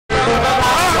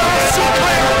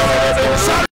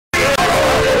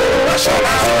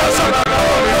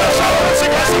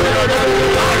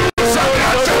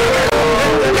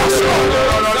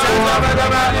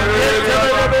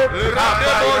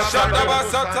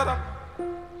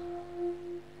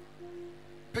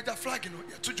Peter flag no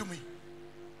ya to jumi.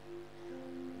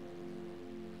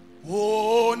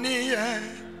 Oh ni ani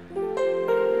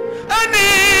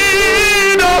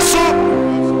no so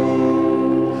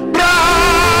bra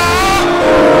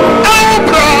au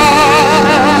bra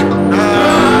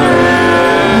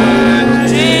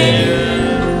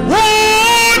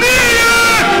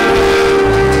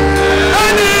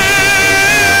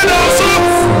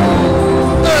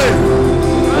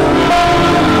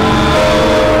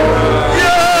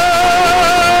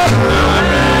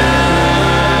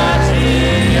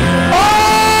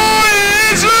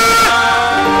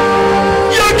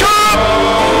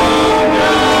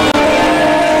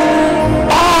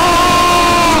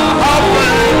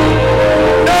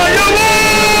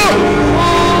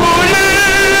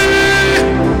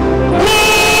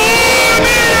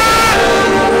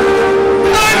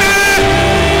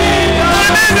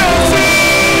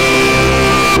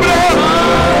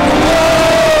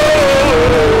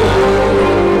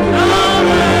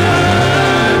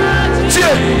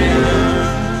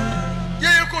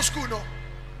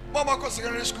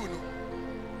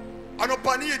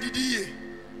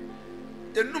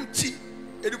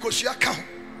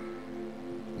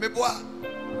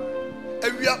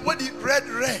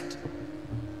red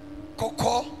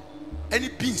cocoa any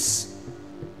beans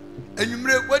and you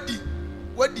may wadi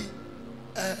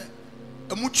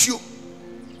a mucho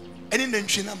any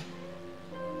nanchinam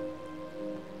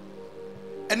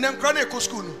and then chronic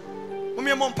school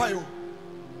Mummy Mompayo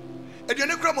and you're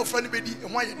not grammar for anybody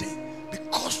and why a day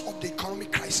because of the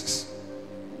economic crisis.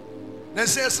 Then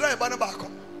says right Banabako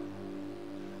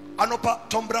Anopa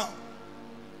Tom Brown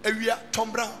Area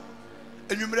Tom Brown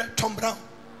and you may Tom Brown.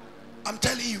 I'm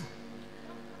telling you.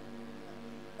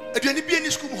 If you be any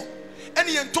school,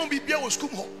 any and Tom be beer or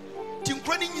school, Tim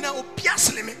Cranning in our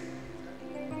piassely me.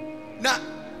 Now,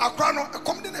 a crown a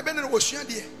common event was shared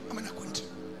here. I'm an acquaint.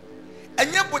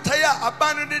 And yet, but I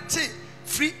abandoned it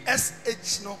free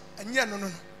SH no, and yeah, no.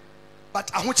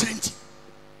 But I want you to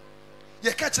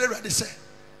you catch it ready, say,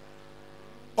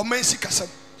 or Macy Castle.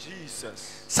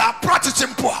 Jesus. Sa practice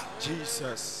poor.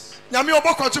 Jesus. Yami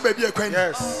oboko to baby akwan.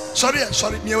 Yes.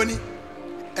 Sorry, me oni.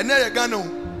 Ene ye Ghana.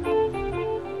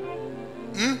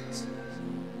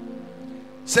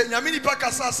 Say nyami ni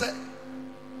pakasa say.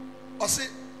 O say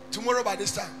tomorrow by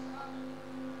this time.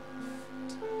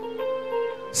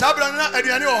 Sabra na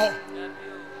aduane wo ho.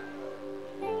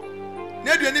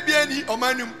 Na aduane bia ni o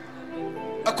manum.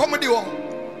 Akomode wo.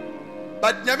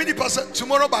 But nyami ni pasa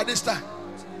tomorrow by this time.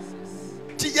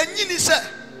 Ti yanyi ni say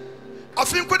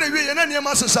afin ko de wie na ne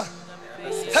ma sesa.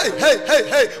 Hey,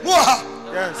 Moha.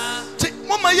 Yes.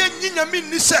 Mama ye nyami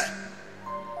ni say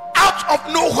out of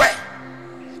nowhere.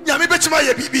 Nyami betima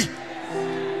ye bibi.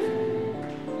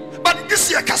 But this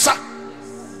year kasa.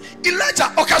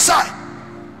 Elijah okasa.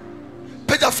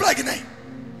 Page a flag name.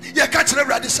 Ye catch the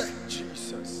ready say.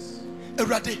 Jesus.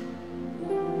 Ready.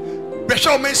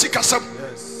 Besho mensi kasam.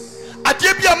 Yes.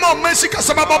 Adie bia ma mensi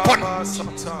kasam abopon.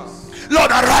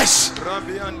 Lord arise.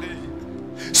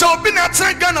 So be na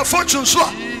try Ghana fortune so.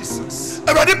 Jesus.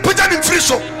 Everybody put them in free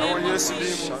so.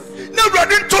 No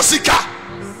ready to sika.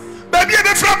 Baby e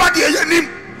be fra ba de yanim.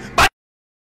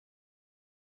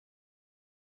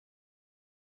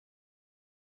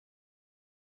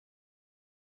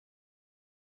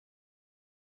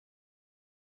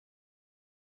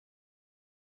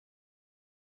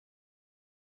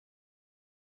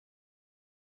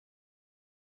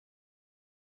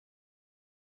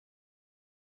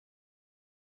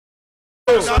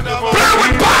 Pray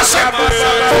with passion.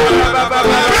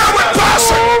 Pray with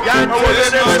passion.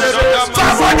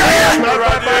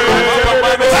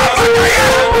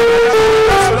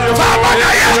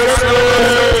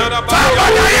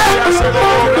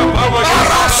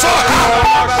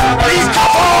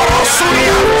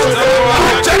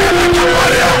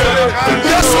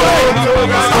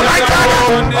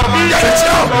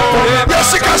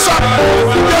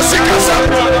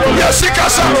 Yes,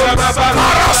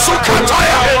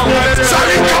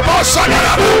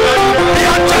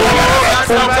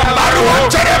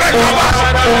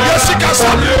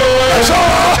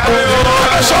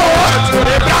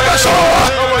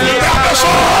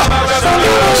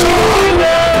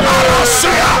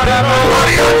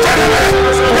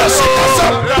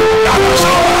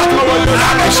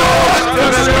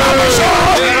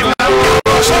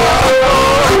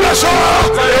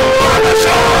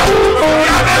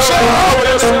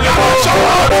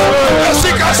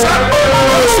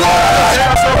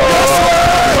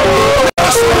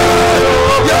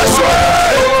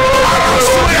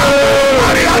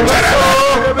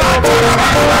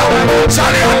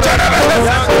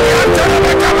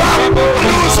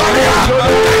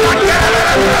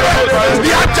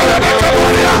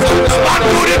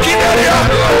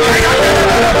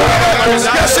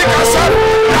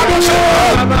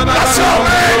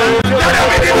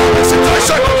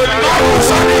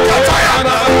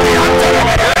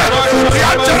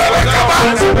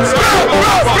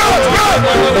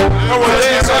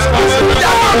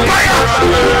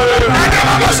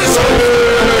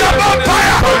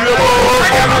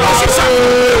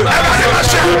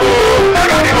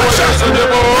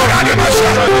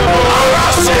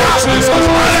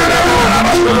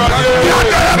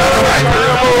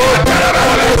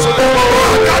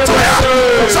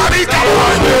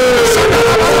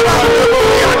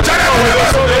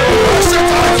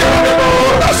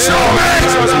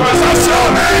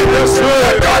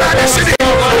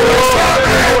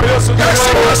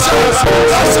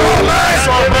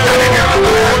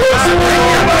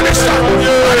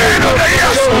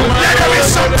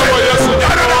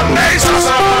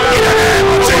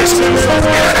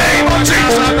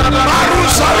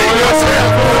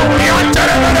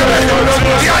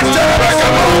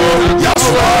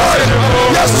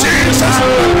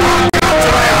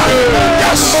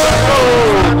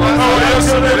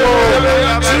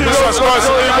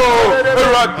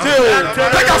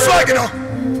 Take a flag, you know.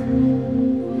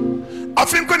 I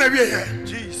think when we here.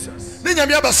 Jesus. Ninya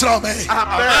mi abasra me.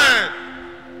 Amen.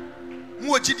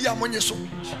 Mu ogidi amonye so.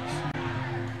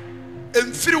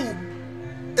 Emfiriwo.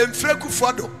 Emfreku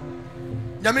fado.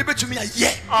 Nyame betumi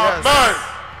aye. Amen.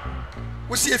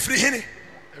 We see efiri hene.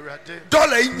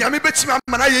 Dollar nyame betumi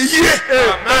amana ye yie.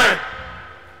 Amen.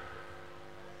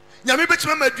 Nyame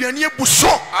betumi amaduane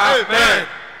ebuso. Amen.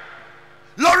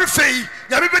 Lori fei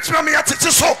nyame betumi amaya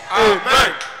tete so.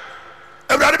 Amen.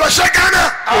 Everybody ba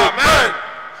shagana. Amen.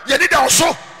 Ye need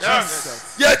also.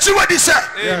 Jesus. Ye chiwadi say.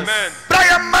 Amen.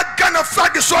 Brian Magana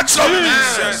flag so chro.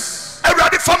 Jesus.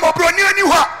 Everybody from obro ni ani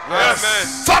wa. Amen.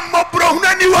 From obro hu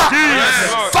ani wa.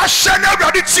 Jesus. Fashion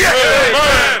everybody tie.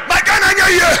 Amen. Magana nya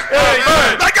ye.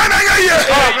 Amen. Magana nya ye.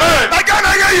 Amen.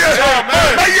 Magana nya ye.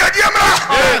 Amen. Ba ye diamra.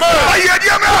 Amen. Ba ye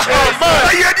diamra. Amen.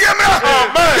 Ba ye diamra.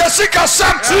 Amen. Yesika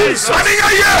sam. Jesus. Ani nya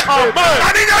ye. Amen.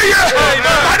 Ani nya ye.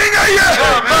 Amen. Ani nya ye.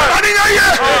 Amen. Ani nya ye.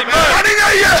 Amen. Ani nya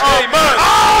ye. Amen.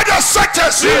 All the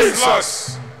sectors.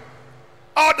 Jesus.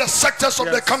 All the sectors of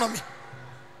the economy.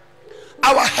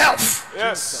 Our health,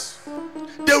 Yes.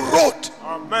 the road,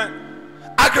 Amen.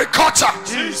 agriculture,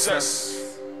 Jesus.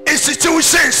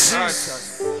 institutions,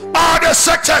 Jesus. all the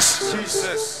sectors.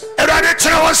 Jesus. Everybody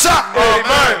tell us,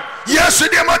 Amen. yes, we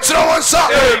did much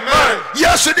Amen.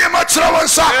 yes, we did much Amen.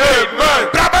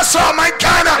 Brabba saw my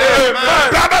Ghana,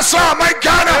 Amen. Brabba saw my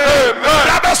Ghana, Amen.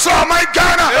 Brabba saw my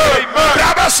Ghana, Amen.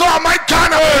 Brabba saw my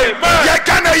Ghana, Amen. you're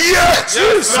gonna year,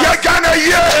 Jesus. you're gonna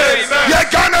year, Amen. you're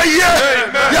gonna year,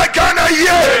 Amen. you're gonna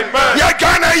year, Amen. you're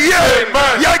gonna year,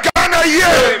 Amen. you're gonna year,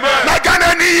 Amen. my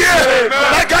Ghana year, Amen.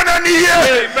 my Ghana year,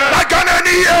 Amen. my Ghana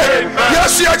year, Amen.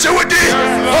 yes, you're Jewudi,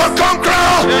 oh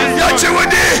conqueror, you're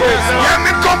Jewudi,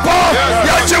 Yamin Kompo,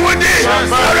 you're Jewudi,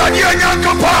 Radio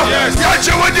Nyankompo, you're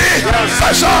Jewudi,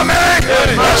 Ashame,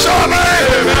 Ashame,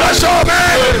 Ashame,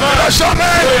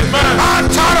 Ashame,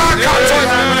 Antara Kato. In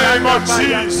the name of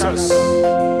Jesus.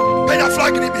 Pay a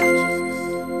flag in the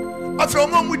I feel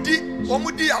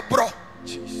Omudi abro,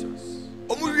 Jesus.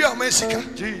 Omudi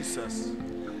Amesika, Jesus.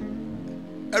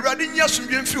 a radinia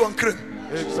sum few on cream.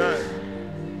 Amen.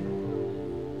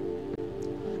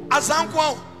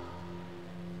 Azanquan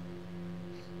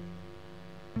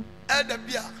Elder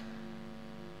Bia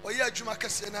or ya Juma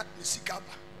Cassena Nisikaba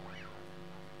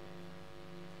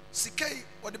Sikay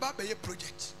or the Baba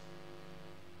project.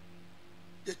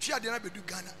 The Chia de Nabedu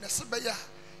Ghana, Nasabaya,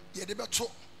 ye de Bato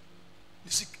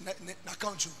Nisik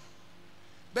Nakantu.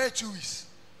 Bear 2 weeks.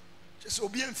 Just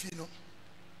obedient fino.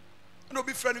 No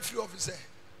be friendly free officer.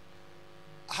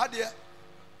 I had there.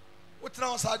 What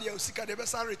now was had here? Sika the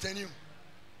best and return you.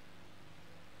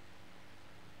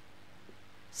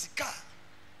 Sika.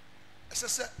 As I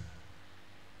said,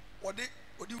 what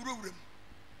the room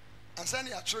and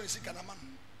sending a train Sika man.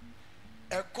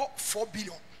 A cop 4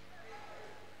 billion.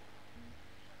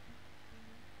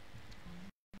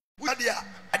 We are there.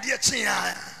 A dear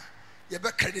Chia. You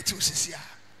better credit to Sisia.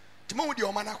 Tomorrow, the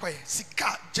Omana Quay.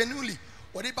 Sika genuinely.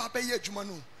 What about Bayer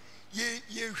Jumanu? Ye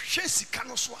Sika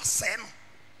no so a sen.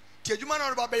 The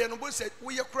Jumano Babayan said,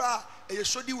 we are cry a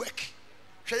shoddy work.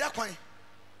 Shayaquine.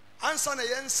 Answer a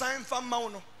yen sign from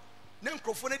Mauno.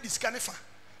 Nemcrophone discanifa.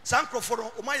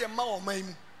 Sancrophone, O my Mao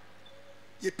Maim.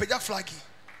 Ye pega flaggy.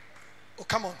 Oh,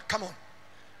 come on, come on.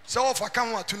 So off I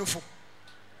come to no fool.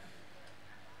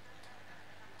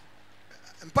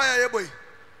 Empire boy.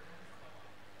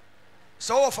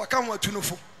 So off I come to no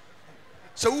fool.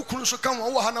 So who couldn't come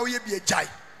over how ye be a jai?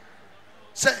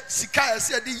 Say, Sika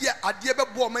said, yeah, I dear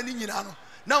boy, many Yinano.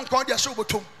 Now call their show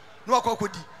bottom. No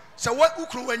cocody. So what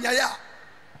Ukru when ya?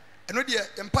 And no dear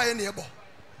Empire neighbor.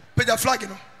 Pay the flag, you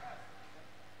know.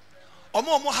 Or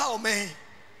more how, man.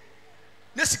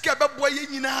 Nessika boy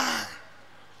Yina.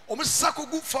 Almost Sako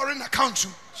good foreign account.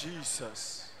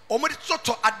 Jesus. Almost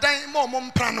Toto a dime more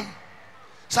pranum.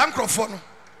 Sancrophone.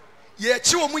 Ye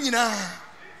chiwo munina.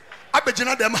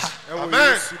 Abejana them.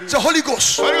 Amen. The Holy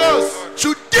Ghost. Holy Ghost.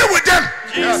 To deal with them.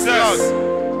 Jesus.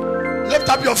 Lift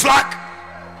up your flag.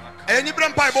 Any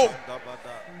brand Bible.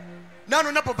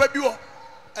 Nano na papa biwo.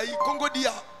 Ayi Congo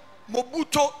dia.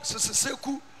 Mobuto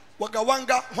Seseku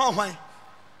Wagawanga Hwan.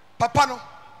 Papa no.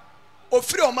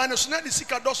 Ofiri o man so na ni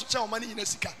sika doso che o man nyina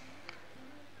sika.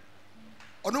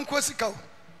 Ono nko sika o.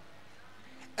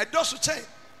 E doso che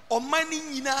o man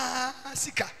nyina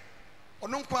sika.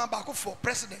 Ono nko abako for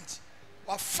president.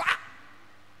 Wafa.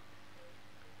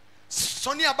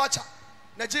 Sony Abacha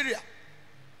Nigeria.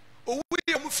 Owu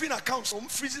ye mu free na council, mu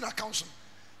freezing na council.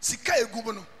 Sika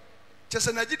egubo no.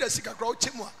 Chese Nigeria sika kra o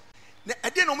chemu a. Na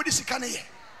ade na o mu di sika na ye.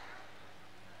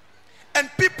 And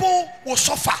people will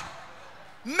suffer.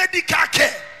 Medical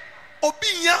care.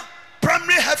 Obinya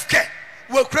primary health care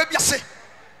will crave yase.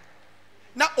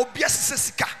 Now obvious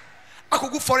sika.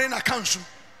 Akogu foreign accounts.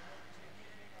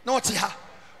 Na wati ha.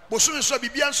 Bosu nso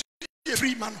bibia nso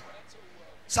free man.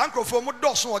 Sankro for mo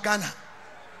dos no Ghana.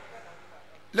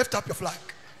 Lift up your flag.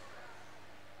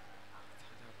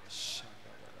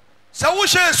 So we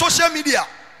share social media.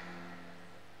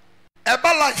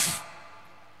 Eba life.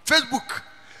 Facebook.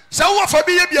 So we for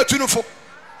be a tunufo.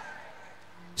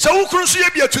 So we kunsu ye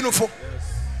be a tunufo.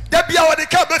 There be our the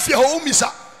car be fi ho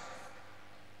umisa.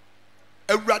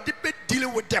 Awurade be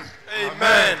dealing with them.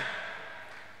 Amen.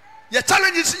 Your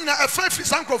challenges in a friend free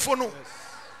sancrophone. No.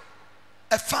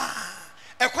 A fa.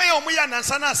 A kwaya omuya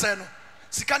nansana aseno.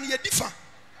 Sikani ye difa.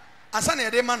 Ansana ye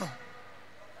de mano.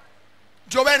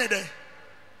 Jobene de.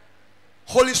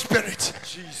 Holy Spirit.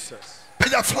 Jesus.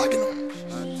 Peja flag no.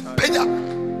 Peja.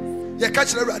 Ye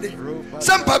catch the ready.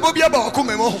 Some pabo bia ba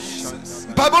okume mo.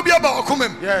 Pabo bia ba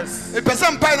okume. Yes. A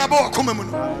person pay na ba okume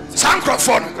mo.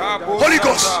 Sancrophone. Holy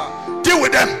Ghost. Deal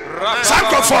with them.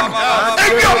 Sancrophone.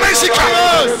 Every Mexican.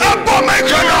 Abo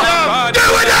Mexican.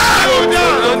 Deal with them.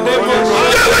 Deal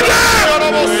with them.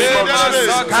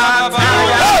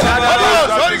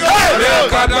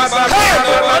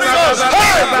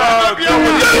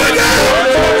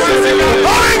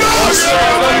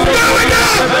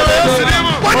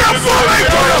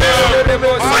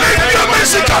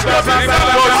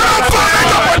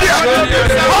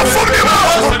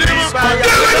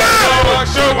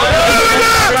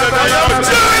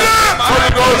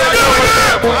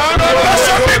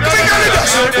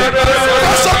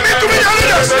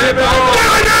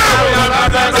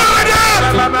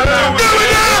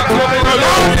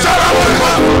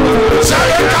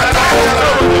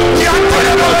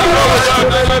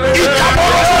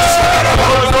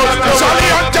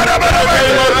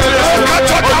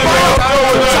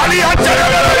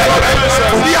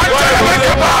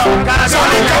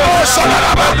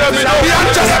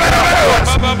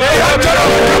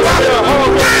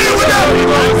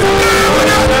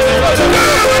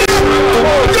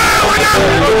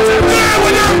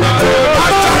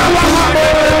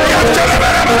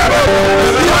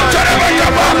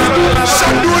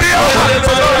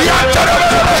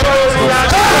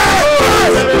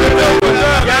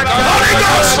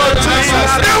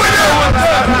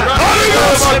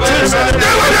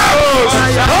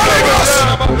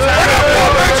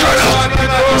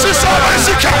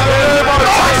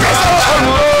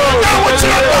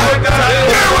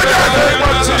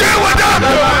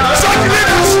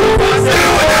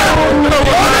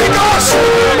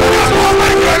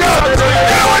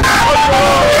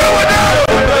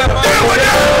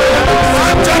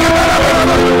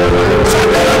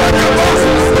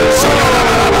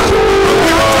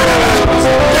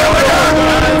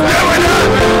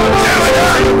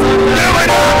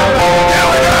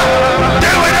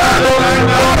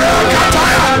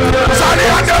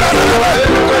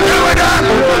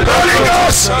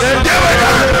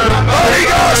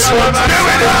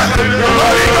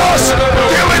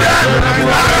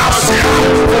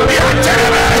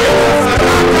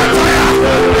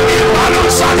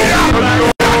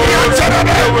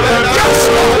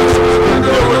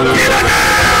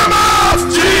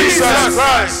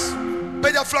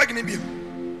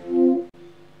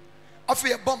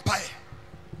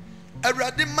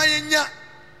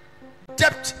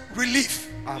 Debt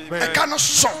relief. Amen. I cannot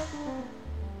song.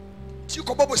 You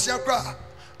ko bobosia kra.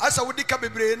 Asa wodi ka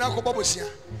bebre na ko bobosia.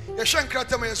 Ye hwe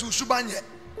nkrata ma yesu subanye.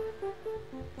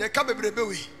 De ka bebre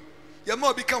bewe. Ye ma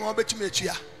obi ka ho betumi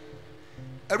atua.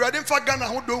 Awurade mfa Ghana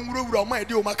ho do nwurawura o ma ye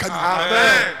de o maka ni.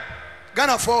 Amen.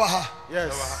 Ghana for wa ha.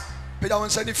 Yes. Peja won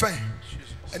sani fan.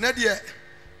 Ena de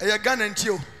e Ghana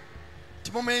ntio.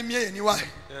 Ti mo ma emie ye ni wa.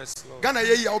 Yes, Lord. Ghana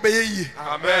ye yi a obeye yi.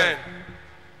 Amen.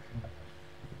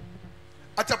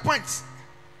 At a point,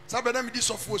 Sabana Midi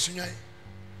Sofu Sunyai,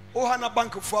 O Hana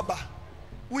Bank of Faba,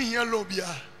 we hear Lobia.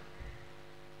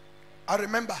 I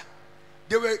remember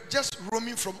they were just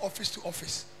roaming from office to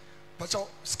office. But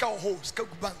Scout Hole, Scout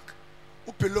Bank,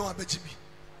 Upelo Abejibi,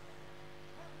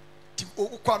 Tim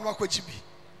Okwanwa Kwajibi,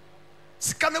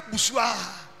 Sikana Busua,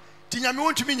 Tinyami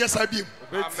won't to mean yes, I be.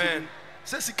 Amen.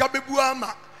 Says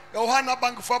Sikabebuama, O Hana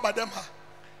Bank of Faba Demha,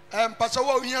 and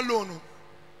Pasawa here loan,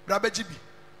 Rabejibi.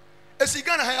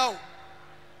 Esigana hayao.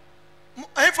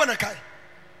 Ahefo na kai.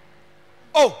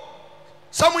 Oh,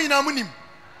 samu ina munim.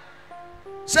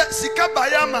 Se sika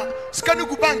bayama, sika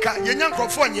nugu banka, yenya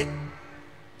nkrofo nye.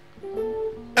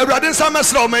 Awurade nsa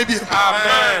mesra o man bi.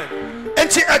 Amen.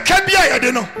 Enti akabia ye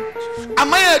de no.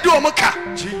 Amaya de o mo ka.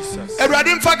 Jesus.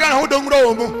 Awurade mfa Ghana ho do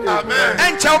ngro o mo. Amen.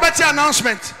 Encha obeti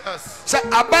announcement. Yes. Say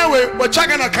abawe we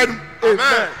chagana kanum.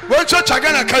 Amen. We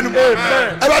chagana kanum.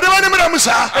 Amen. Everybody want me to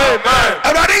say Amen.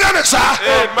 everybody gonna say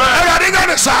Amen. everybody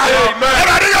gonna say Amen.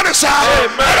 everybody gonna say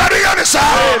Amen. everybody gonna say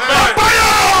Amen. Abayo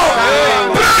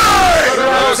pray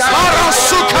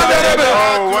Arasuka derebe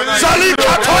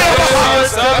Zalika toyaba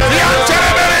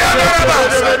Yanterebe yandereba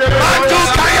Mandu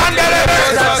kayanderebe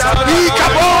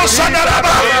Ikabo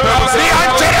sandereba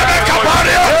Yanterebe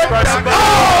kapario.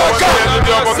 Oh God,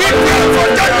 we pray for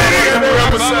that many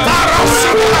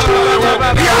Arasuka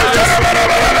Yanterebe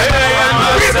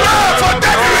we pray for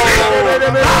that many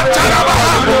Ataraba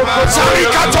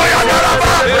Zalika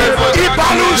toyandereba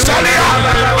Ibalu salia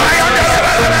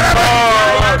Kayanderebe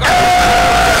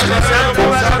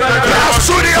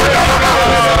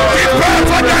we pray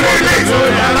for the release.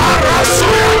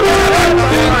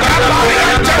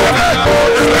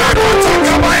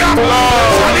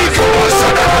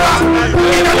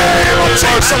 In the name of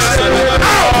Jesus.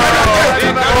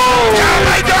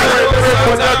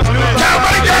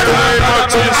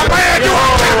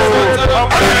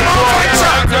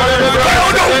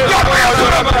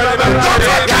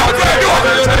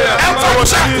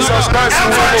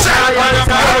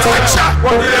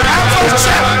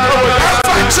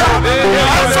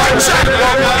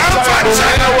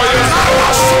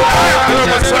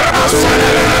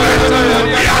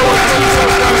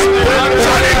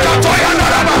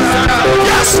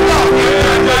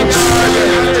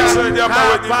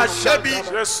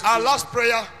 Our last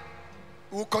prayer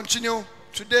will continue.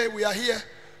 Today we are here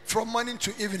from morning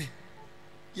to evening.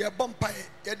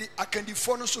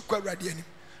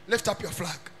 Lift up your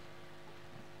flag.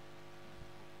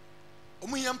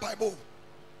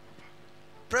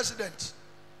 President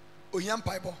Oyam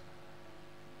Paibo,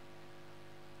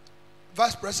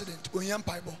 Vice President Oyam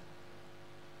Paibo.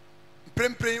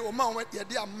 Prem Oma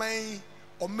yadi amai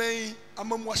omai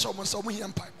amamwasha omonsa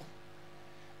Oyam Paibo.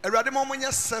 Erade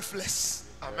momonya selfless.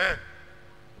 Amen.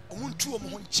 Omuntu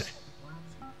omonche.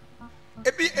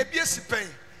 Ebiesi pen,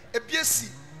 ebiesi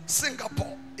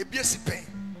Singapore, ebiesi pen.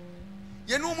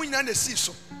 Yenu omunya na si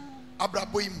so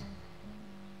abraboim.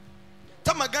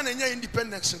 Tamagana nya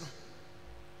independence no.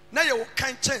 Na ye wo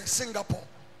kanchen Singapore.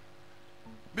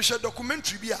 Bisho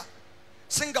documentary bia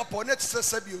Singapore net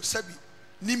sebi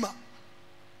Nima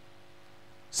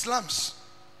slums.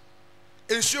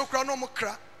 Ensuo kra no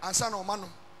mokra ansa na omano.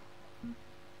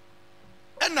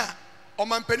 Ena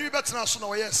omampani betena so na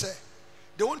wo ye say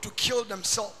they want to kill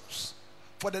themselves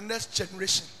for the next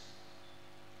generation.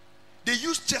 They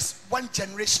use just one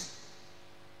generation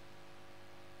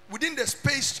within the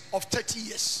space of 30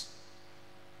 years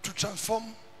to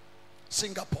transform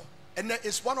Singapore. And that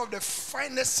is one of the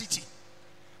finest cities,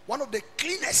 one of the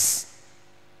cleanest.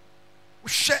 We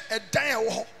share a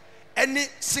dialogue any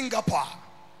Singapore.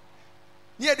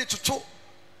 Near the Toto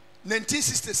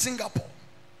 1960 Singapore.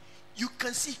 You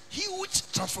can see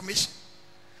huge transformation.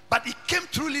 But it came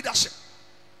through leadership.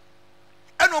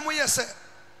 And when you say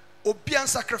Obian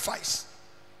sacrifice.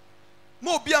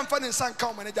 Mo Obian fan in San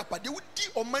Kao manager, but they would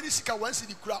deal on money sika one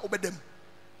city crowd over them.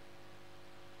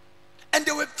 And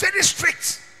they were very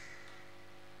strict.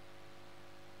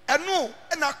 And no,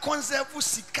 and I conserve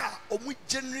sika or we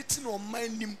generating or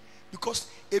minding because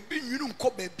a big unum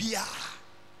ko bebia.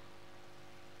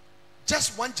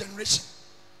 Just one generation.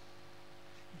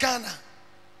 Ghana,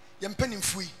 yam penny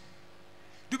free.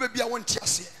 Do baby I want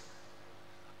tiasie.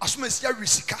 Asuma sia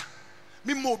risika.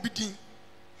 Me mo bidin.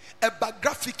 A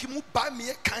graphic mu buy me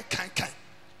a can.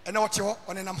 And now what you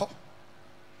on an amho.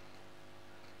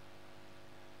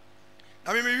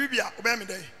 I mean maybe obey me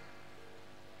day.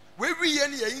 Where we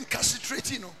any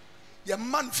incarcerated, your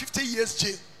man 50 years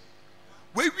jail.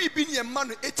 Where we been your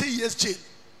man 80 years jail.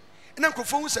 And Uncle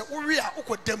Phone said, oh, we are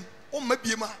awkward them, or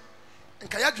maybe ma and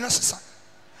Kayadnasa.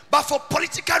 But for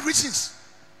political reasons,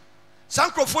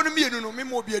 Sanko phone me no me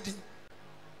more be a ding.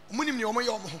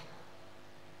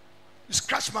 You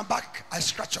scratch my back, I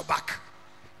scratch your back.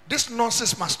 This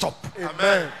nonsense must stop.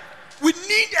 Amen. We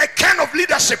need a kind of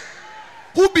leadership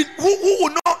who will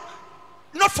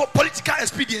not for political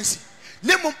expediency.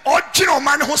 Name original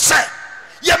man who say,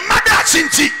 "Your mother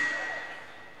chinti."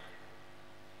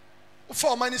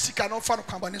 For money si cannot find a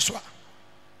company so.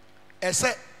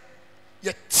 Ese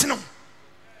ye tino.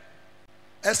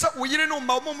 Ese we yere no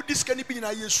ma mo dis can be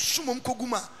na yesumum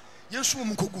koguma,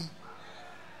 yesumum kogum.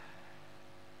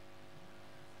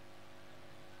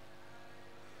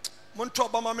 Monto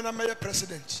Obama me na mayor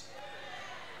president.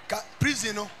 Ka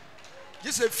prison no.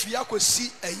 Just a fia ko si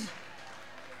ayi.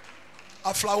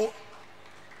 Aflawo.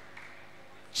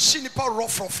 Shinipa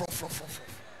rough.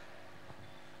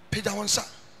 Peda wonsa.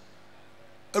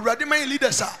 Awurade man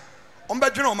leaders a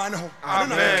ombedwene o man ho.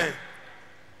 Amen.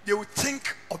 they will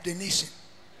think of the nation,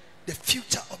 the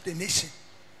future of the nation.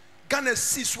 Ghana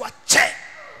sees what check.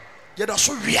 Yet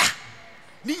also we are.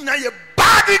 Nina ye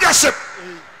bad leadership,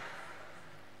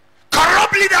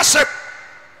 corrupt leadership.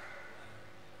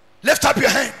 Lift up your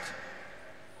hand.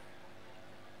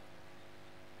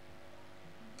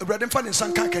 Amen.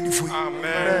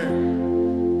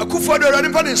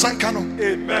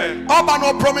 Amen. Oba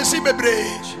no promise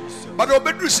bebre. But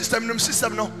obedru system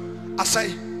no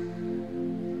asai.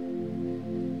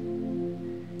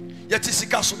 Yet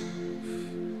sika so.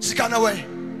 Sika na way.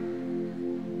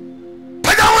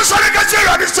 Pada won sare ka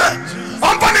tell you say.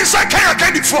 On panic say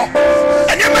can you for.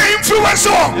 And you may influence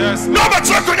no but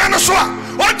so kunya no so.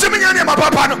 One to me and my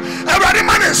papa. Everybody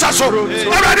man is so.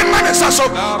 Everybody man is so.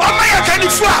 Oh my can you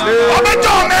for. Oh my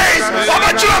don't me. Oh my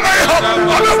you me.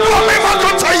 Oh my poor me ma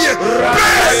don't tell you.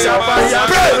 Pray.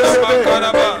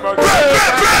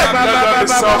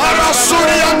 Ara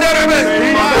suri anderebe.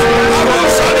 Ara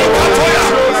suri katoya.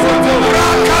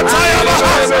 Rakataya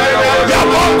baha. Ya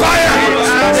bombaya.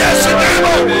 Yes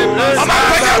demo. Ama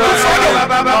penya ku fodo.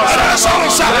 Ara so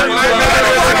sha.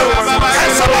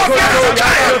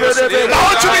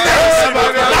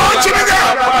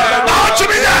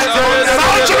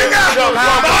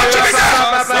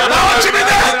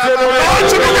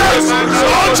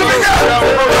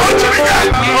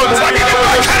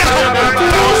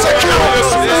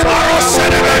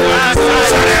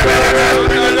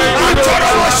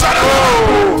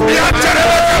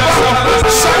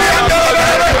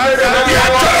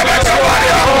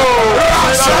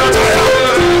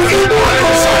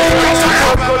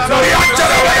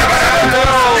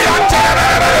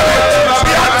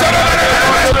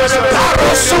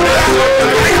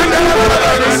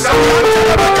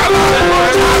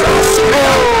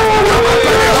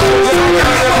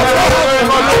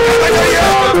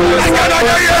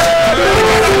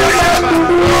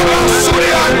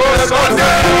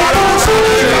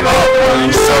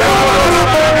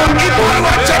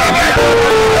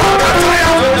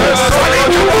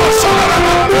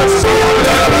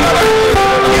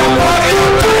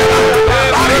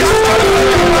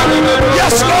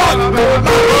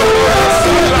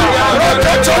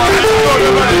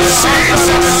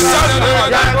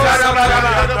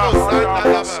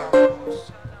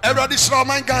 Everybody slow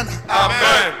man Ghana.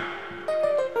 Amen.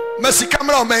 Mercy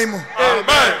camera memo.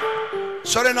 Amen.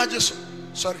 Sorry not just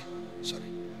sorry.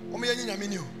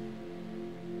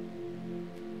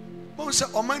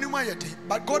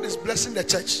 But God is blessing the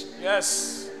church.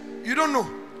 Yes. You don't know.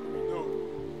 We know.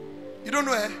 You don't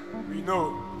know, eh? We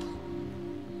know.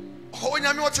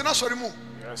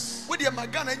 Yes. With your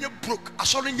Magana and you broke. I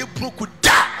saw you broke with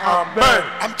that. Amen.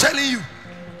 I'm telling you.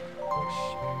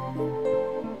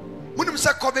 When you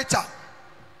say Coveta,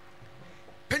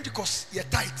 Pentecost, you're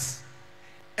tight.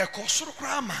 A Kosuru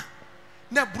Krama,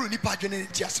 na Bruni Pagan,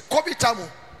 just Coveta mo.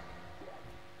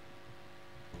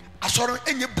 I saw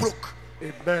and you broke.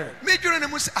 Amen. Major and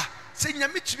Musa, saying you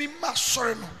meet me, my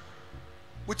sorrow,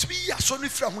 which be a sonny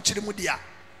from which the Mudia.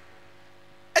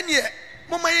 And yet,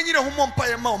 Mama, you know, home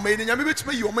umpire, mom, made and you meet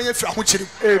me, you may from which.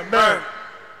 Amen.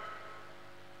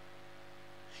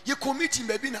 You committing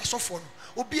baby na sophomore.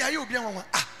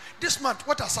 Ah, this month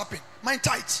what has happened? My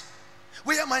tithe.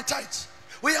 Where are my tithe?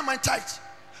 Where are my tithe?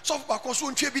 So back on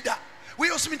soon bida. We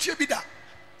also mean bida.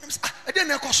 I didn't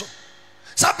know.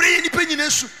 Sabre ni penny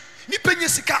nesu. Ni penny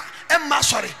sika. Emma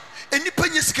sorry. And ni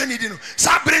penny sika ni dino.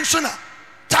 Sabre sona.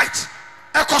 Tithe.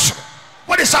 Ekoso.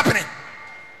 What is happening?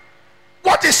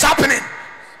 What is happening?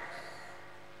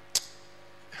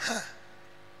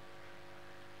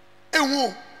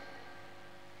 And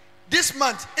this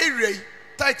month, area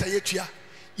tighter yetua,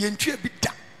 yentua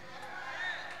bida.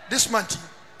 This month,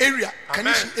 area, can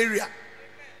you see area?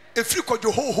 A free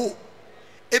kojo ho,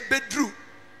 a bedroom,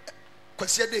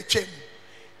 kwasia de chem.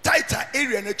 Tighter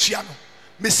area na chiano.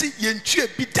 Messi yentua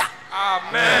bida.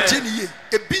 Amen. Jenny,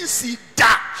 a binsi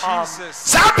da.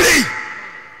 Jesus. Sabri.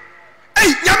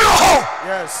 Hey, nyame ho.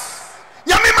 Yes.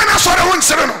 Nyame mana sore won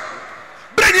sereno.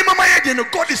 Bring mama yedino.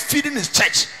 God is feeding his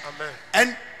church. Amen.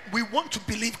 And we want to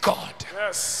believe God.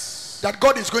 Yes. That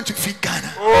God is going to feed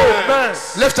Ghana. Oh, amen.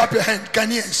 Lift up your hand,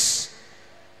 Ghanaians.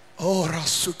 Oh,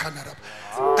 Rasu Kanarab.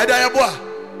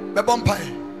 Edayabwa,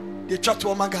 Bebompai, the church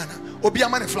of Ghana.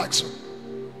 Obiamane flags.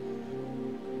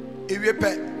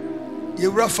 Ewepe,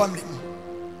 your family.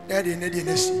 Eddie, Nedi,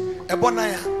 Nessi.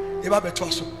 Ebonaya, Ebabe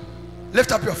Tosso.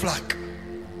 Lift up your flag.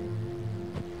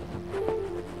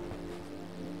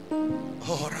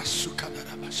 Oh, Rasu Kanarab.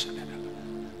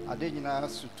 Adena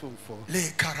sutumfo.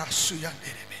 Le Karasuya.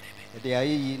 The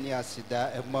ayi ni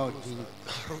asida ema odin.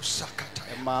 Rosakata.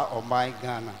 Ema omai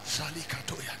Ghana.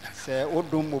 Salikatoya. sɛ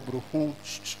wodom mmɔborɔhu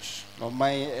na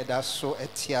ɔman ɛda so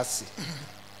ɛte ase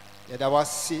yɛda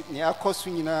wase ne akɔ so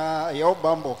nyinaa ɛyɛ wo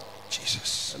bammɔ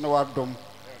Jesus. na wadom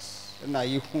na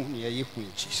yɛhu ne yɛyɛhu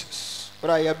Jesus.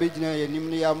 bere a yɛbɛgyina yɛnim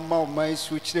no yɛama ɔman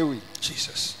so kyerɛ wei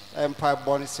Jesus.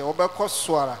 mpaebɔ no sɛ wobɛkɔ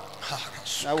so ara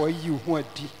na wayi wo ho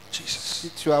adi Jesus.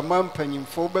 titu ama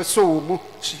mpanyimfo wobɛsɔ wɔ mu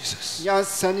Jesus.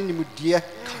 nyansa ne nimdeɛ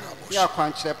ne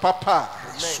akwankyerɛ papa a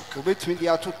wobɛtumi de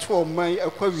atoto ɔman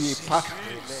akɔ awie pa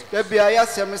da bia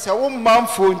yɛasɛm sɛ wo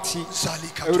manfoɔ nti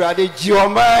awurade gye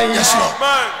ɔman Yes, Lord.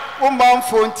 wo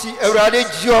manfoɔ nti awurade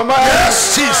gye ɔman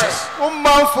Yes, Jesus. wo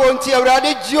manfoɔ nti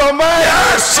awurade gye ɔman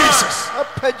Yes, Jesus.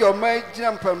 apagya ɔman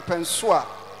gyina mpɛmpɛn so a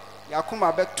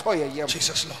yɛakoma bɛtɔ yɛ yam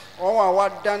Jesus, Lord. wɔn a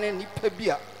wadane nnipa bi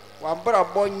a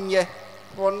wabrabɔ nyɛ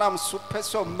na ɔnam so pɛ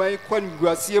sɛ ɔman kɔ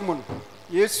nguaseɛ mu no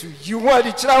yesu yi ho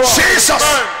adi kyerɛ wɔn Jesus.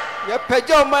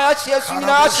 yɛpagya ɔman ahyɛ so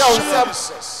nyinaa ahyɛ wo nsɛm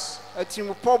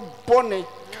atirimupɔ bɔne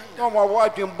na ɔma wɔ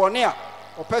adwembɔne a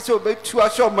ɔpɛ sɛ ɔbɛtu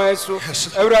ahyɛ ɔman so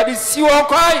awurade si wɔn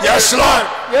kwan Yes, Lord.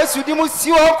 yesu di mu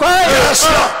si wɔn kwan Yes,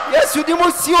 Lord. yesu di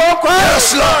mu si wɔn kwan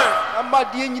Yes, Lord.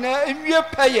 amadeɛ nyinaa ewie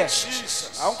pɛyɛ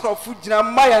ankorɔfo gyina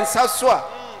mma yɛn nsa so a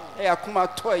ɛyɛ akoma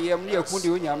tɔ yɛm ne yɛhu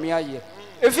deɛ onyame ayɛ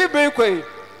ɛfi bere kɔi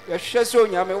yɛhwɛ sɛ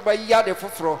onyame wobɛyɛ ade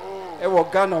foforɔ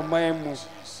ɛwɔ ghana ɔman mu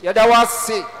yɛda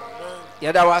wase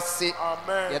yɛda wase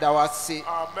yɛda wase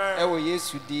ɛwɔ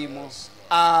yesu din mu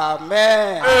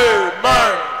amen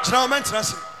Amen. Gyina ɔman tena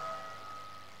se.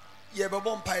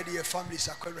 Yɛbɛbɔ mpae de yɛ families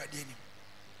akɔ Awurade anim.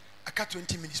 Aka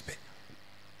 20 minutes pɛ.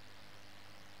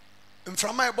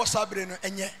 Mframa ɛbɔ saa bere no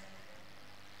ɛnyɛ.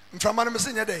 Mframa no mese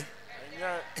nyɛ dɛ.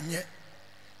 Ɛnyɛ.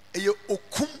 Ɛyɛ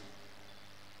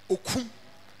okum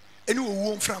ɛne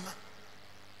owuo mframa.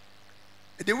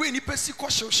 The way nipa si kɔ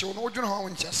hyewhyew no wodwene ho a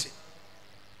wonkyɛ se.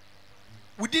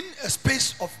 Within a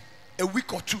space of a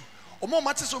week or two, ɔmo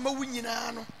mate sɛ ɔmawu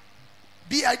nyinaa no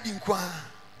BID nko a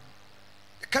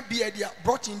ɛka BID a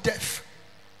brought in death.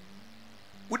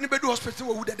 Wouldn't be do hospital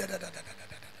where would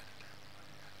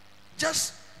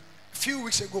just a few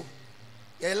weeks ago,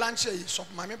 a lunch a shop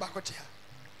mammy bakotia.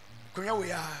 Kunya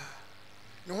we are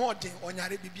no more thing on your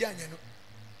bibian.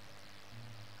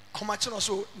 How much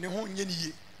also ne ho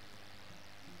nyeni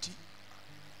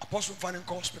Apostle Fanning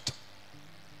Hospital.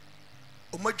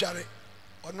 Omajare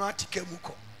or no atike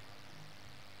muko.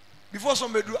 Before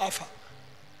somebody do alpha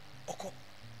oko.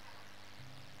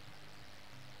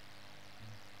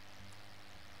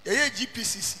 Yeye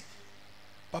GPCC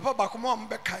papa baako mo am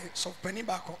bekai so pani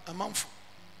baako amanfo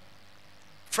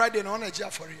Friday na on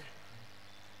agya for here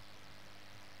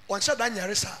on sha dan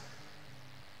yare sa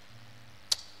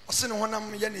ose ne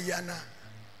honam ye ne yana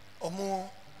omo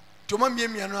toma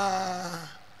miemia no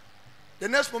the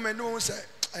next moment no say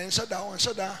en sha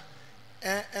da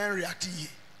en react yi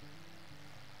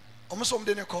omo so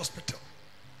de ne hospital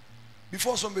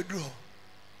before somebody do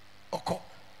oko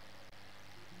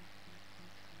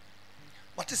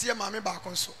what is your mammy back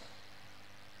on so?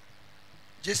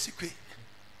 Jessica,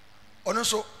 on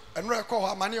so, and recall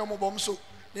her money on my bomb so,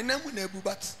 the name will never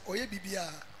but or ye bibia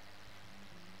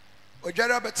or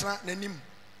Jara Betra, Nenim,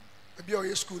 a be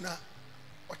your school now,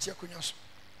 or Tiacunas.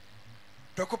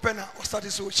 Procopena or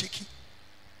started so shaky.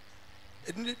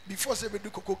 Before say we do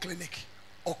cocoa clinic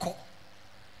or call.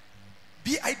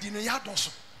 Be I didn't yard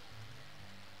also.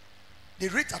 The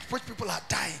rate at which people are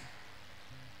dying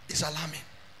is alarming.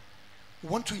 We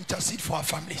want to intercede for our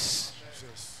families.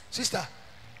 Jesus. Sister,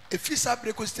 if you say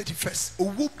break on 31st, o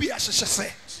will be as she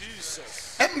say.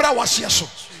 Jesus. Embra was here so.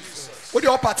 What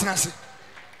your partner say?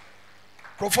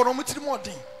 Croforo mutri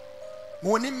modin.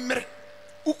 Mo ni mere.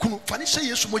 Ukunu fani say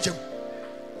Yesu mojem.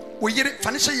 O yere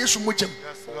fani say Yesu mojem.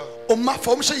 O ma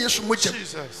fam say Yesu mojem.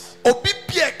 Jesus. Obi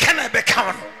bia kana be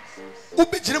kan.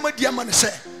 Obi girema dia man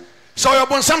say. So your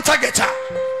bon sam targeta.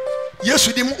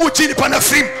 Yesu dim uti ni pana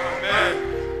frim. Amen.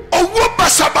 Owo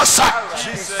basabasa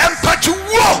empatu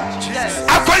wo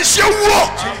akwanhye wo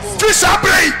fisa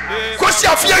brei kosi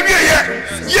afia wieye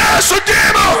yesu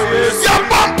demo ya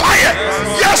vampire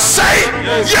ya say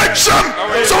ya jam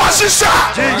so asisa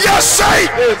ya say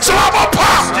so abapa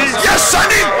ya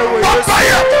sani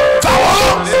vampire fawo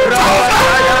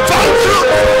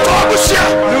fabusia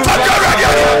fakaradia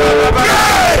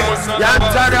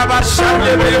yantara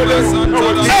bashande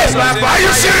are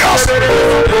you serious?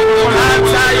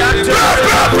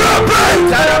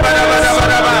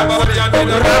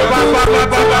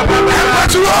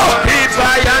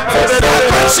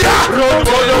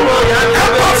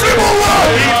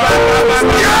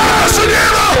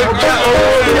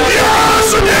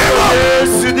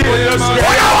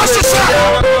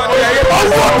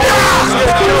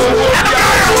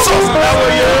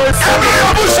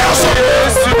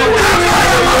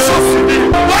 Yes,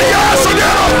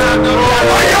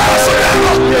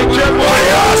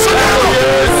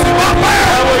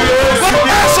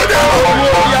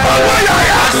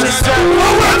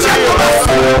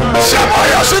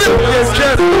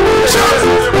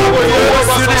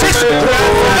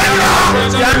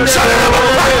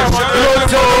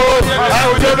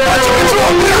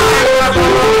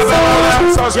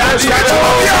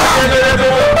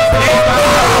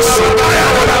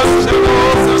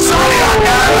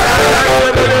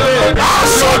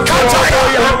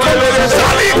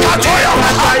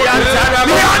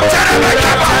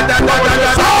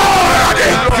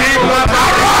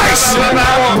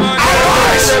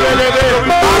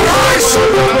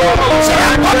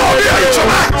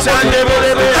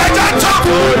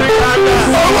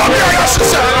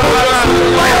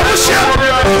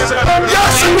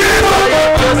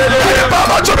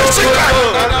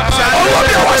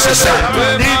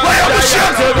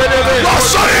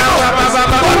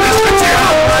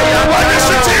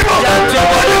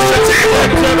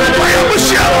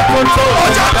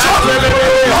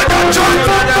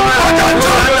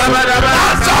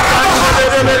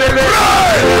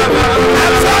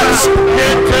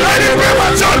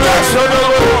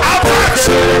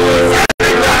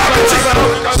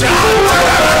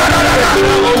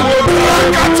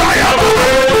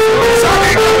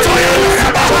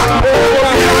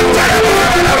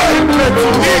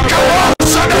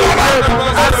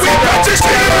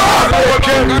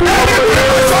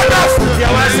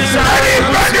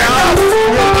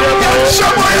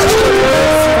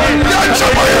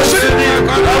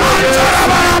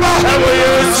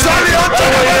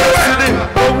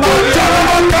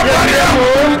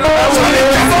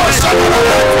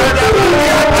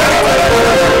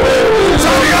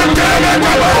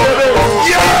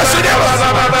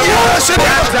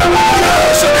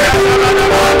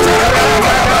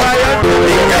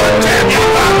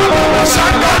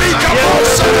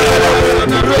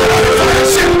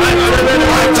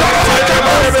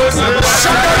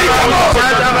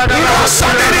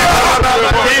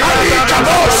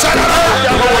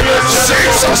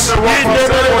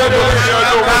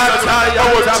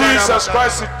 Jesus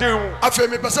Christ do. After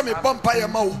me, person me bumpa ya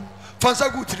mau. Fansa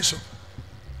go tiri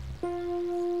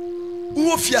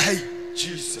Uwo fia hey.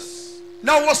 Jesus.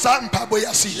 Now what's that mpabo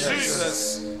ya si?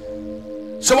 Jesus.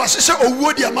 So what she say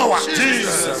owuo di amawa.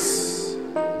 Jesus.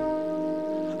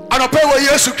 Anope wo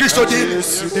Yesu Kristo di.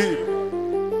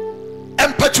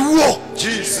 Empatu wo.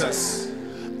 Jesus.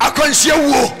 Akwansia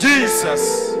wo. Jesus.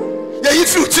 Ya yi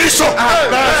fi tiri so.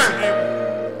 Amen.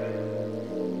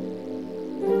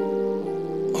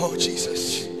 Oh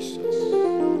Jesus.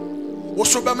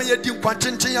 Woso ba me yedi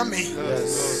kwantenten ya me.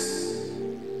 Yes.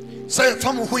 Say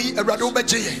famu hui awrade wo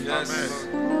beje ye. Amen.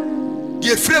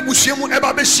 Die frɛ busuamu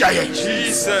eba be hia ye.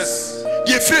 Jesus.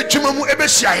 Die frɛ dwuma mu eba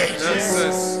hia ye.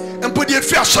 Jesus. Empo die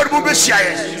frɛ asɔre mu be hia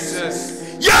ye. Jesus.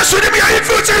 Yesu ni me ya yi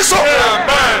fi tiri so.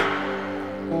 Amen.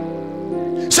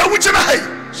 So wo gyina hai.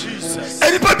 Jesus.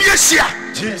 Enipa bi ehia.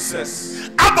 Jesus.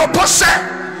 Abɔpɔ sɛ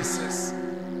Jesus.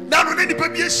 na no nipa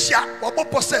bi ehia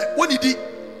wɔbɔpɔ sɛ wonidi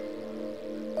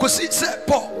kosi sɛ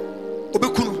Paul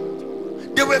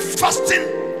obekunu. They were fasting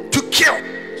to kill.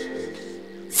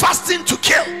 Fasting to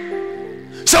kill.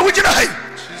 So we gyina hai.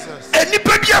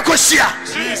 Enipa bi akosia.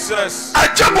 Jesus.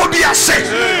 Ajabo bi ase.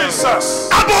 Jesus.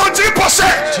 Abɔnti pɔ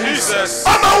sɛ Jesus.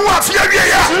 ama wo afia wie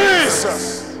ya.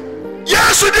 Jesus.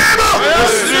 Yesu dimo.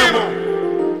 Yes.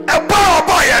 Eba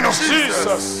oboye no.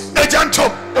 Jesus.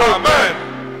 Ejantom. Amen.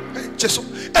 Jesus.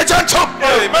 Ejantom.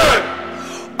 Amen.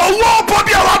 Owo bo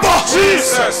bi awabo.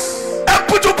 Jesus.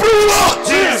 Eputu pruwo.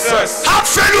 Jesus. Ha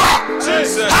felua.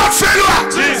 Jesus. Ha felua.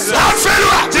 Jesus. Ha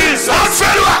felua. Jesus. Ha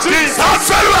felua. Jesus. Ha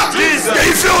felua. Jesus.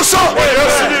 Ye feel so.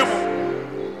 Yes.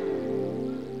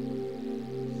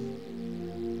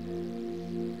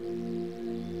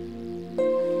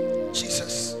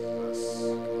 Jesus.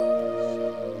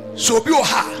 So bi o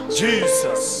ha.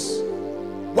 Jesus.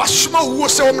 Washma wo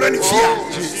se omra ni fia.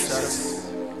 Jesus.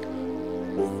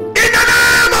 In the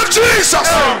name of Jesus.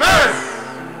 Amen.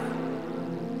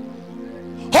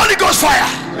 Holy Ghost fire.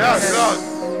 Yes, Lord.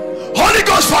 Holy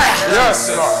Ghost fire.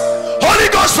 Yes, Lord. Holy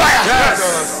Ghost fire. Yes.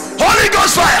 Holy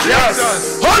Ghost fire. Yes.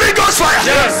 Holy Ghost fire.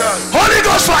 Yes. Holy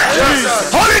Ghost fire.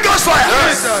 Yes. Holy Ghost fire.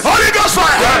 Yes. Holy Ghost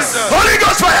fire. Yes. Holy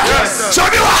Ghost fire. Yes. So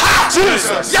be waha.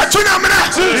 Jesus. Ya tuna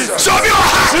mena. Jesus. So be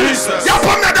waha. Jesus. Ya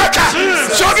pomna daka.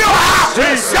 Jesus. So be waha.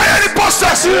 Jesus. Ya any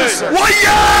posters. Jesus. Wo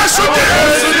Yesu de.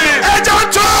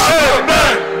 Ejanto.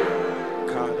 Amen.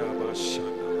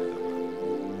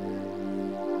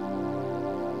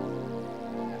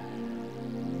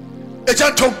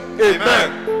 Ejanto. Amen.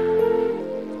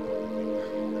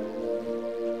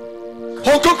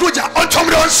 Honko kruja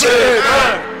ontomre onse.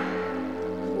 Amen.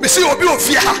 me say obi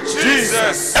ofia ha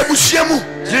Jesus. ebusiemu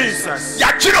Jesus. ya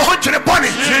twere ho twere bone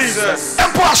Jesus.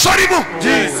 empo asori mu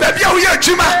Jesus. baby a wo ye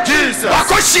adwuma Jesus.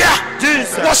 wakosia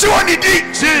Jesus. wo se woni di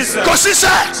Jesus. kosisa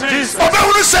Jesus.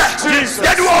 obehunu se Jesus.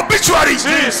 ya de obituary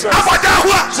Jesus. abada ho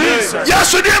Jesus.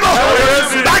 yesu dimo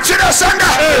Yes. back to the sender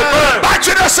Amen. back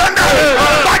to the sender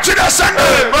Amen. back to the sender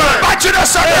Amen. back to the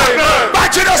sender Amen. back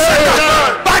to the sender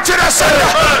Amen. back to the sender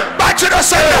Amen. back to the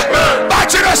sender Amen. back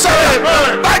to the sender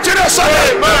Amen. back to the sender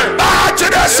Amen. back to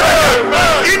the sender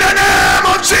Amen. in the name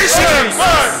of Jesus.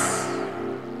 Amen.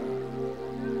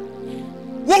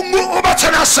 Wungu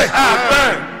ubatana se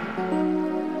Amen.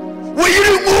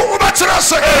 wuyirungu ubatana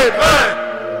se Amen.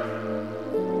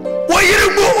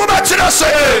 wuyirungu ubatana se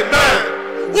Amen.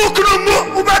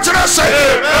 wukunungu ubatana se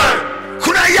Amen.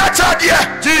 kuna yata dia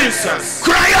Jesus.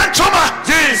 kuna yantoma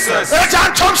Jesus.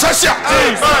 ejan tom sasia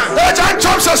Amen. ejan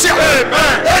tom sasia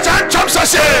Amen. ejan tom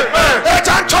sasia Amen.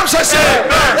 ejan tom sasia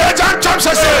Amen. ejan tom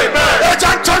sasia Amen.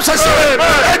 ejan tom sasia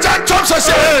Amen. ejan tom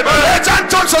sasia Amen. ejan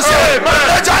tom sasia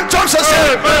Amen. ejan tom sasia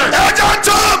Amen. ejan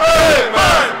tom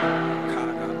Amen.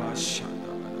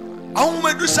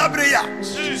 ahumadu sabreya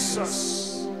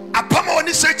Jesus. apama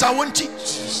oni satan wonti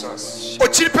Jesus.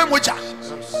 ochiripe moja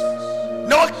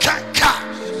na okaka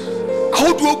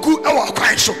ahodo ogu ewa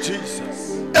kwan so Jesus.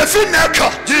 efi na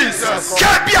ka Jesus.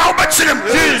 ka bia obakyerem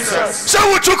Jesus. se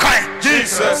wutu kwan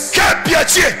Jesus. ka bia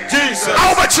tie Jesus.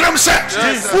 obakyerem se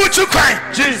Jesus. wutu kwan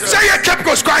Jesus. se ye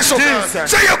kepkos kwan so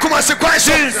Jesus. se ye kumase kwan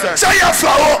so Jesus. se ye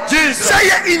flawo Jesus. se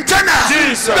ye internal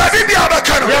Jesus. baby bia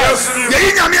abaka no Yes.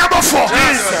 ye nyame abofo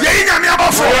Jesus. ye nyame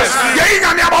abofo Yes. ye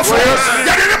nyame abofo Yes.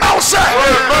 ye de ma wo se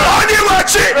Amen. oni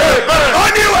wachi Amen.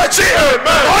 oni wachi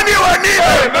Amen. oni wani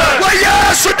Amen. wa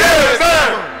yesu de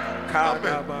Amen.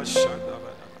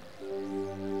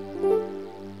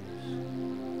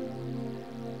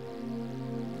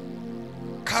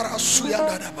 karasuya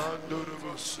dadaba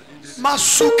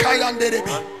masuka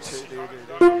yanderebe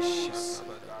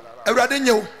awurade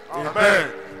nyew Amen.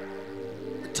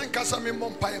 tinkasa me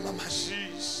mompae mama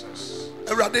Jesus.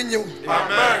 awurade nyew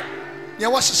Amen. ne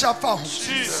wahyehyɛ afa ho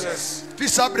Jesus.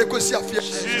 fisa breko si afia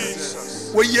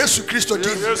Jesus. wo yesu kristo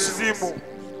din Yes, Dimo.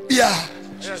 bia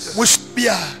Jesus.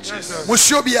 musbia Jesus.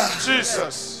 musio bia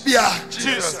Jesus. bia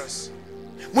Jesus.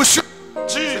 musio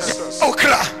Jesus.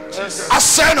 okra Jesus.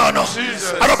 asɛn no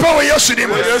Jesus. adɔpɛ wo yesu dim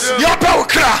Yesu. yɛpɛ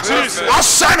okra Jesus.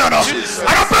 asɛn no Jesus.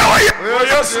 adɔpɛ wo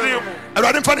Yes, Dimo.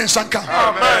 awurade mfa ne nsa nka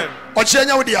Amen. ɔkyeɛ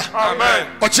nya wo dea Amen.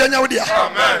 ɔkyeɛ nya wo dea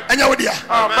Amen. ɛnya wo dea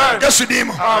Amen. yesu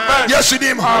dim Amen. yesu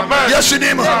dim Amen. yesu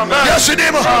dim Amen. yesu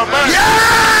dim Amen.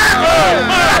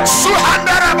 yeah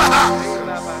suhandarabaha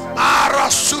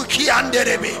arasuki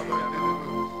anderebe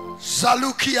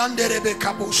zaluki anderebe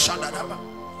kabo shandaraba.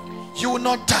 You will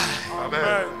not die,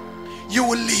 Amen. you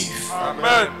will live.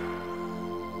 Amen.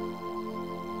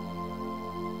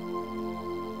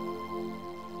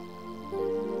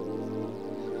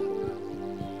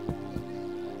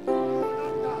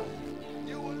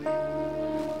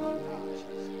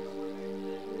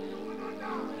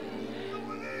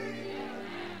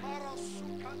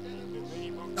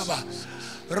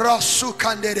 Rasu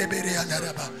kandere bere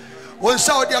anaraba.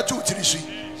 Wonsa odi atu utirisu.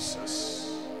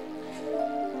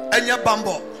 Enya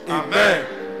bambo. Amen.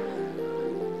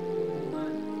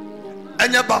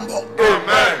 Enya bambo.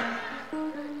 Amen.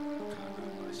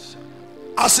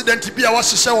 Accident bi a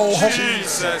wasese wo ho.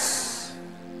 Jesus.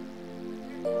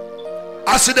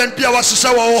 Accident bi a wasese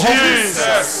wo ho.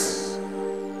 Jesus.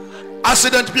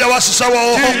 Accident bi a wasese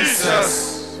wo ho.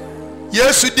 Jesus.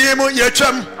 Yesu dimo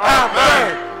yetwam.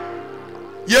 Amen.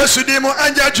 Yesu dimo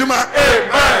anja juma.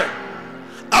 Amen.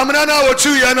 Amna na wo tu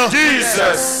ye no.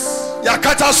 Jesus.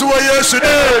 Yakata so wo Yesu de.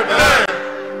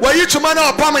 Amen. Wo yi tuma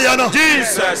na opam ye no.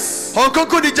 Jesus.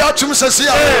 Honkonko di ja tum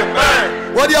sesia.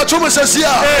 Amen. Wo di atum sesia.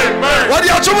 Amen. Wo di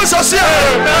atum sesia.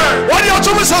 Amen. Wo di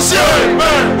atum sesia.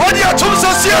 Amen. Wo di atum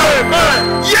sesia.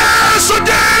 Amen. Yesu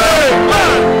de.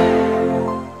 Amen.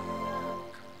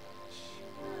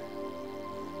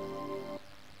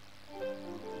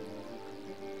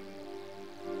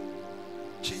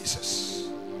 Jesus.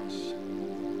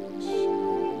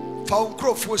 Found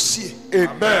crop for see.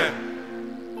 Amen.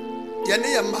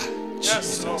 Yene yama.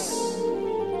 Yes, Lord.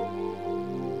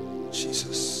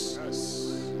 Jesus.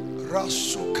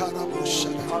 Rasu karabusha.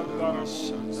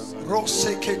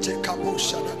 Rose kete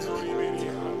kabusha.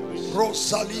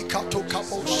 Rosali kato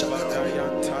kabusha.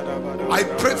 I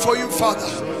pray for you, Father.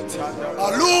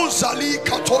 Alu zali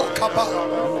kato kaba.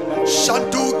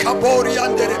 Shandu kabori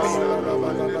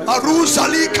anderebi.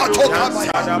 Aruzali katoka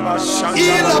baya.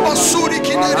 Ila basuri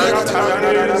kinere.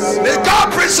 May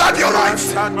God preserve your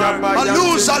life.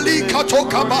 Aluzali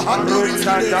katoka bahanduri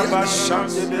kinere.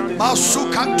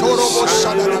 Masukantoro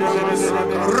boshadara.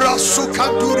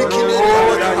 Rasukanduri kinere.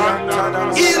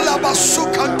 Ila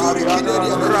basukanduri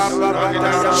kinere.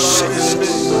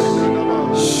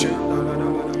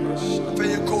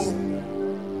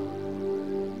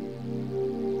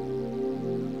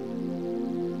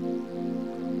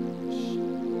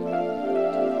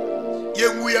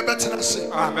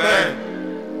 Amen.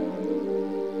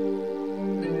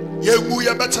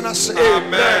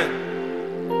 Amen.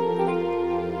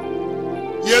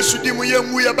 Yesu dimu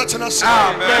yengu ya betana se.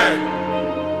 Amen.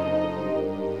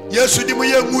 Yesu dimu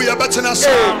yengu ya betana se.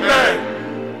 Amen.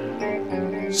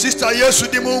 Sister Yesu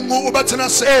dimu ungu betana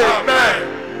se. Amen.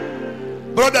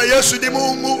 Brother Yesu dimu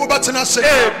ungu betana se.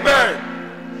 Amen.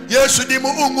 Yesu dimu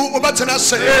ungu betana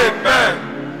se. Amen.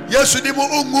 Yesu dimu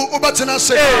ungu betana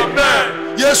se.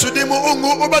 Amen. Yesu dimu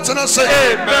ungu betana se.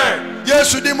 Amen.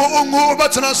 Yesu dimu ungu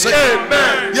betana se.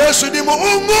 Amen. Yesu dimu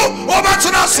ungu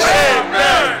betana se.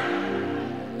 Amen.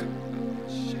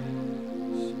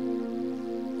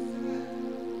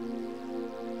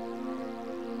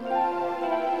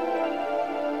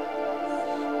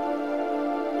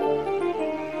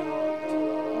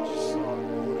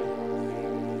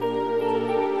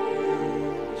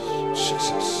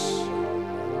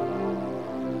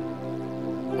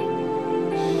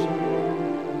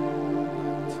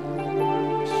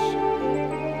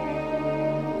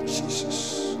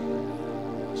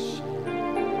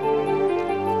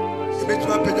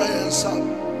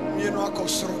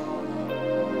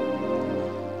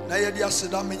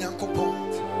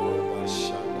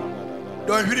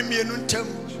 Don't hear me in them.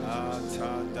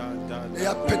 They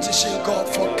are petitioning God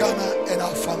for Ghana and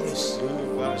our families.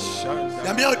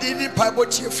 They are the Bible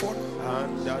phone.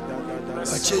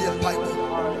 I cheer your Bible.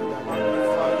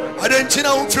 I don't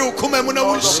know through Kumamuna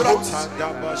will shrub.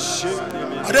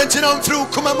 I don't know through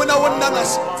Kumamuna will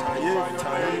nanas.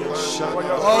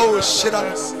 Oh, shit.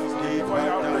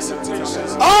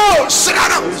 Oh,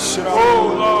 Sirano!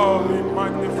 Oh Lord, we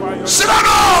magnify your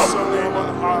Sirano! name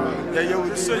on high.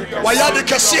 Why are the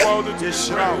cashier? Oh Lord, we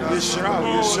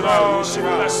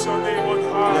bless your name on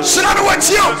high. Sirano, what's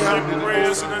you?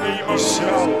 Praise in the name of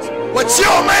Jesus. What's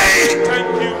your man?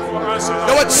 Thank you for answering.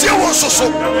 No, what's your also?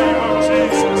 In the name of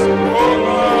Jesus. Oh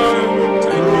Lord,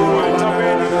 thank you for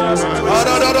intervening in us.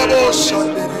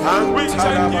 We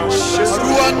thank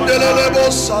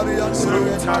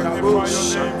you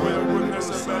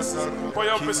for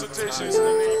your visitations in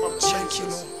the name of Jesus. Thank you,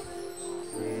 Lord.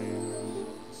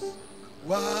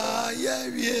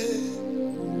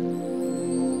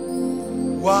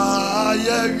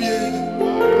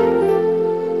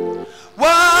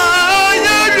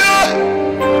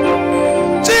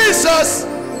 Jesus,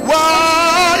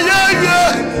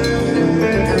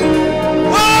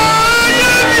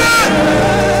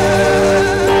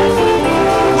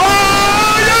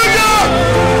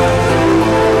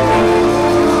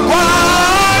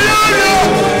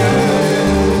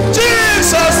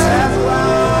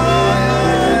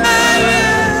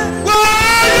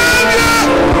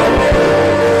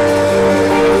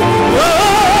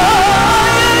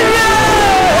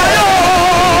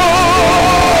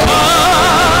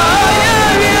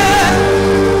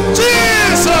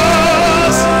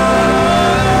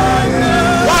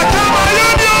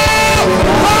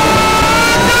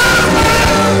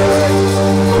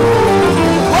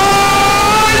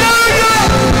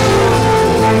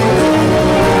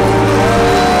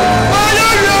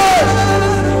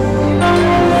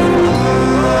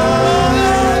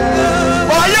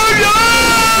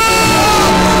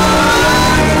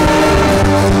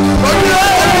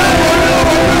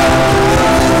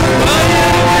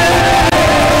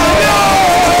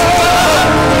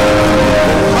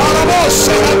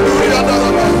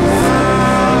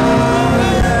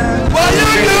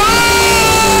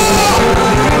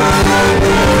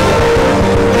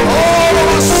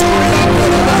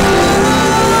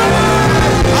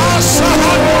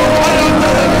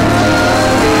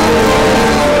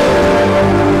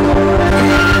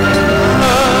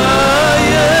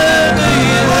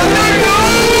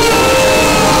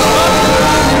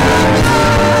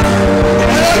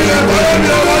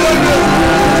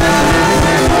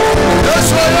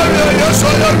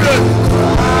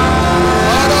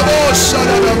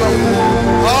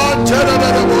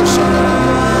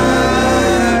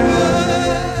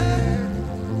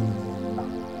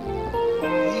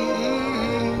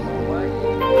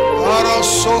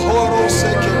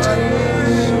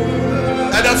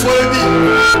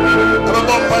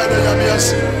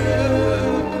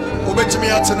 obetimi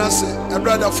atena se a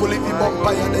brother fully be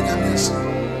bompa ya de nyames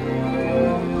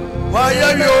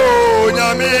waya yo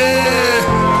nyame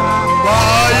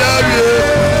waya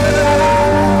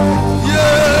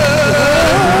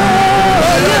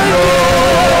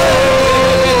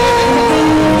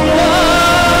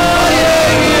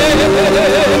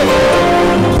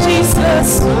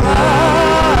Jesus.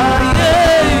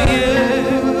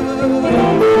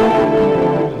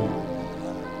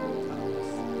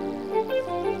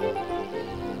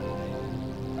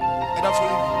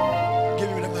 Give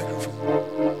me the microphone.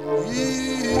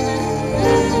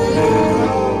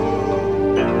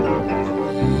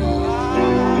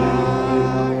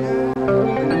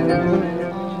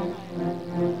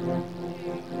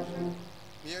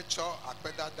 Miecho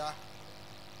akpedada,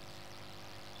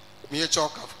 miecho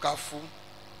kafukafu,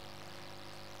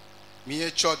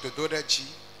 miecho dodoreji,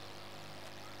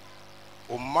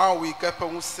 o mawi kepe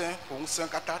unsen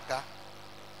katata.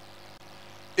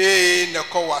 Ne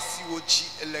ko wasi oji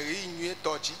eleri nyu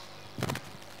toji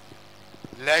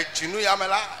le jinu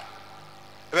yamela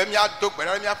ebe mi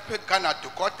adogbere mi ape Ghana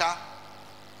dokota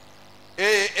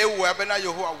ewo ebe na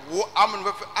Yehowa wo amunu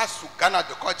be asu Ghana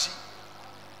dokoji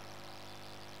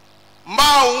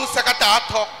mawu sekata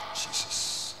ato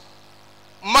Jesus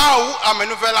mawu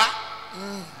amenuvela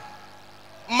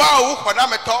mawu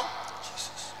khonameto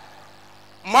Jesus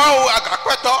mawu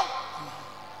agakweto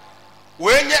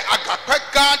wenye agakwe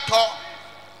ganto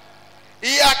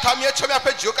iya tamye chome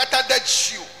apejo kata da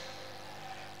chiu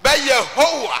be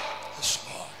Yehowa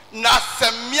na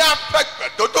semia pe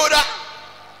dodora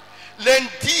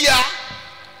lendia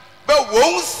be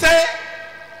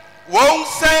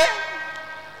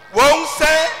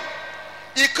wonse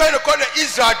ikono kono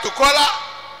Israel dukola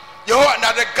Yehowa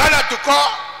na de Ghana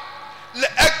duko le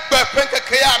egbe penke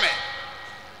kiyame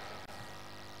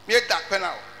mi da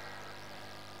penao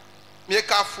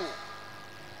Mika fu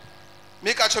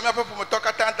Mika chomia pepo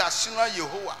motoka tanda sinwa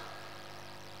Yehowa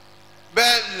be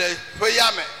le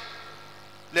peyame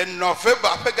le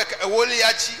November pega ke ewoli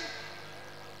yachi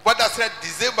wada se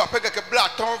December pega ke bla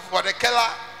ton for the kela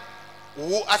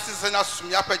wo asisena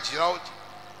sumia pe jiraudi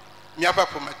mia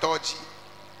pepo metoji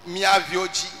mia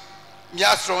vioji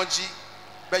mia stronji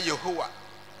be Yehowa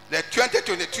le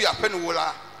 2022 apenu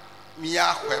wola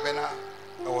mia hwebena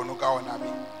ewonuga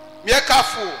onami Mika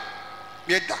fu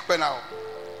mi dakpe na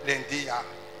lendia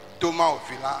toma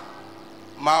ovila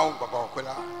mau baba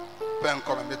okola pen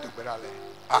ko me dogbera le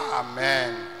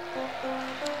amen.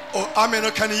 Oh amen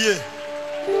o kan ye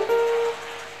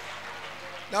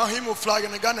now him will flag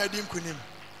and Ghana dim kunim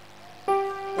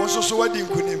wonso so wadi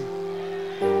kunim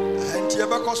enti e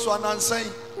be ko so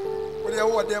anansan we dey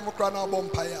wo dem kra na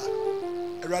bompaya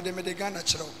erade me de Ghana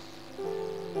chiro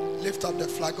lift up the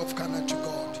flag of Ghana to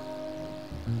God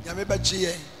ya me ba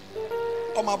chiye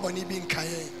o ma boni bi nkan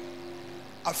yen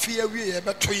afia wie e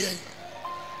beto yen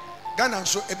Ghana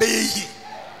so e be yi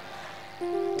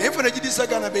efo na gidi sa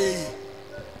Ghana be yi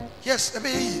yes e be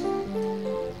yi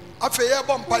afa ye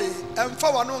bompa yi emfa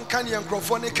wa no nkan yen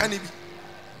krofo ne kan bi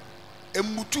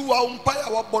emutu wa umpa ya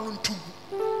wa bonu ntu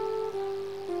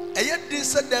eye din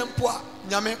se dempo a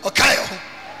nyame okaye ho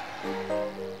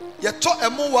ye to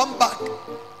emu one bag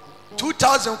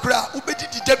 2000 kura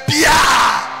ubedidi da bia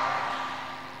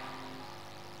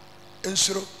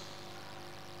Ensuro,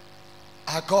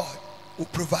 our God will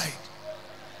provide.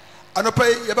 And I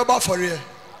pray you baba for you.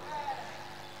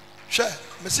 Share,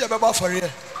 me see you baba for you.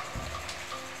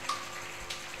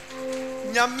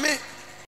 Nyame